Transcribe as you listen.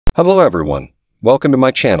Hello everyone, welcome to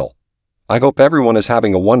my channel. I hope everyone is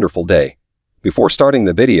having a wonderful day. Before starting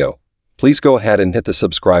the video, please go ahead and hit the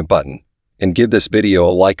subscribe button and give this video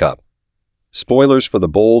a like up. Spoilers for The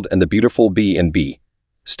Bold and the Beautiful B&B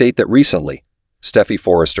state that recently, Steffy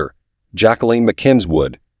Forrester, Jacqueline McKims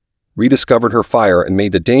Wood, rediscovered her fire and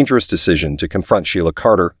made the dangerous decision to confront Sheila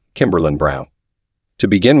Carter, Kimberlin Brown. To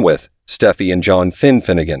begin with, Steffy and John Finn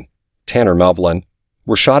Finnegan, Tanner Novlin,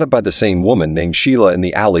 were shot at by the same woman named Sheila in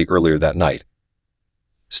the alley earlier that night.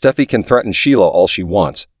 Steffy can threaten Sheila all she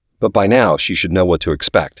wants, but by now she should know what to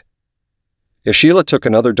expect. If Sheila took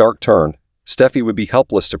another dark turn, Steffy would be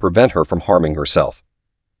helpless to prevent her from harming herself.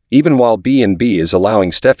 Even while B&B is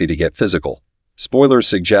allowing Steffy to get physical, spoilers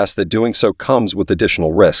suggest that doing so comes with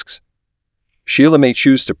additional risks. Sheila may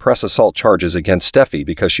choose to press assault charges against Steffy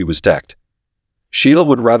because she was decked. Sheila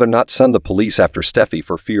would rather not send the police after Steffy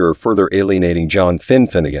for fear of further alienating John Finn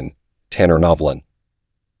Finnegan, Tanner Novlin.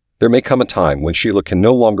 There may come a time when Sheila can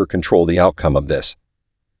no longer control the outcome of this.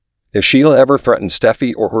 If Sheila ever threatened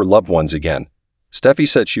Steffy or her loved ones again, Steffy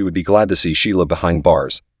said she would be glad to see Sheila behind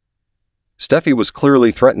bars. Steffy was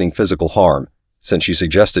clearly threatening physical harm, since she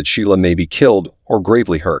suggested Sheila may be killed or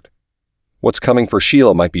gravely hurt. What's coming for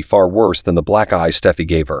Sheila might be far worse than the black eye Steffy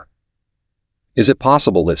gave her. Is it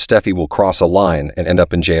possible that Steffy will cross a line and end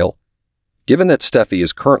up in jail? Given that Steffy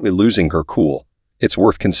is currently losing her cool, it's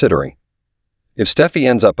worth considering. If Steffy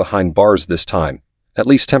ends up behind bars this time, at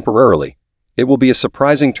least temporarily, it will be a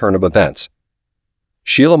surprising turn of events.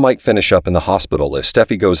 Sheila might finish up in the hospital if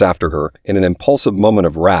Steffy goes after her in an impulsive moment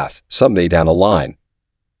of wrath someday down the line.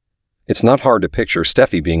 It's not hard to picture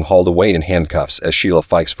Steffy being hauled away in handcuffs as Sheila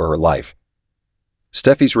fights for her life.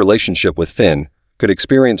 Steffy's relationship with Finn could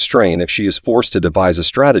experience strain if she is forced to devise a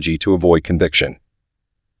strategy to avoid conviction.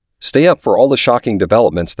 Stay up for all the shocking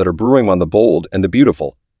developments that are brewing on The Bold and the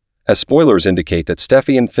Beautiful, as spoilers indicate that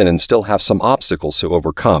Steffy and Finn still have some obstacles to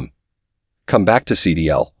overcome. Come back to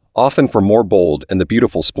CDL, often for more Bold and the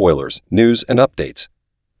Beautiful spoilers, news, and updates.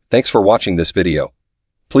 Thanks for watching this video.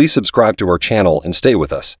 Please subscribe to our channel and stay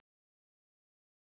with us.